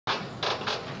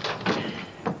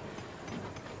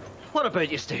What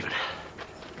about you, Stephen?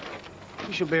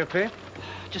 You should be up here.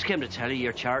 Just came to tell you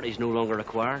your charity's no longer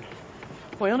required.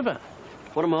 What are you on about?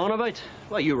 What am I on about?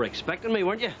 Well, you were expecting me,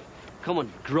 weren't you? Come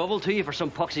and grovel to you for some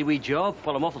poxy wee job.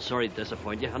 Well, I'm awful sorry to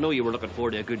disappoint you. I know you were looking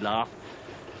forward to a good laugh.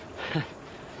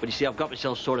 But you see, I've got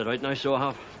myself sorted out now, so I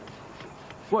have.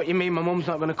 What, you mean my mum's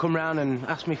not going to come round and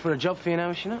ask me for a job for you now,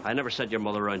 is she not? I never sent your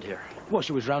mother round here. Well,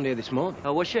 she was round here this morning.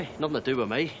 Oh, was she? Nothing to do with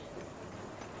me.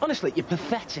 Honestly, you're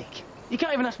pathetic. You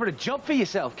can't even ask for a job for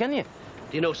yourself, can you?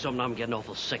 Do you know something? I'm getting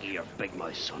awful sick of your big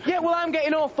mouth, son. Yeah, well, I'm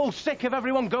getting awful sick of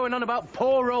everyone going on about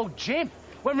poor old Jim,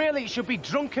 when really he should be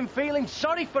drunk and feeling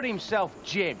sorry for himself,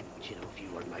 Jim. Do you know, if you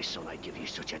were my son, I'd give you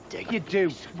such a dig. You do?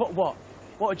 What?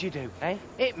 What would you do, eh?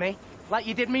 Hit me? Like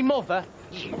you did me mother?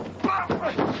 You...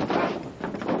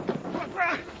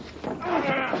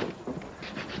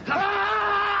 Ah!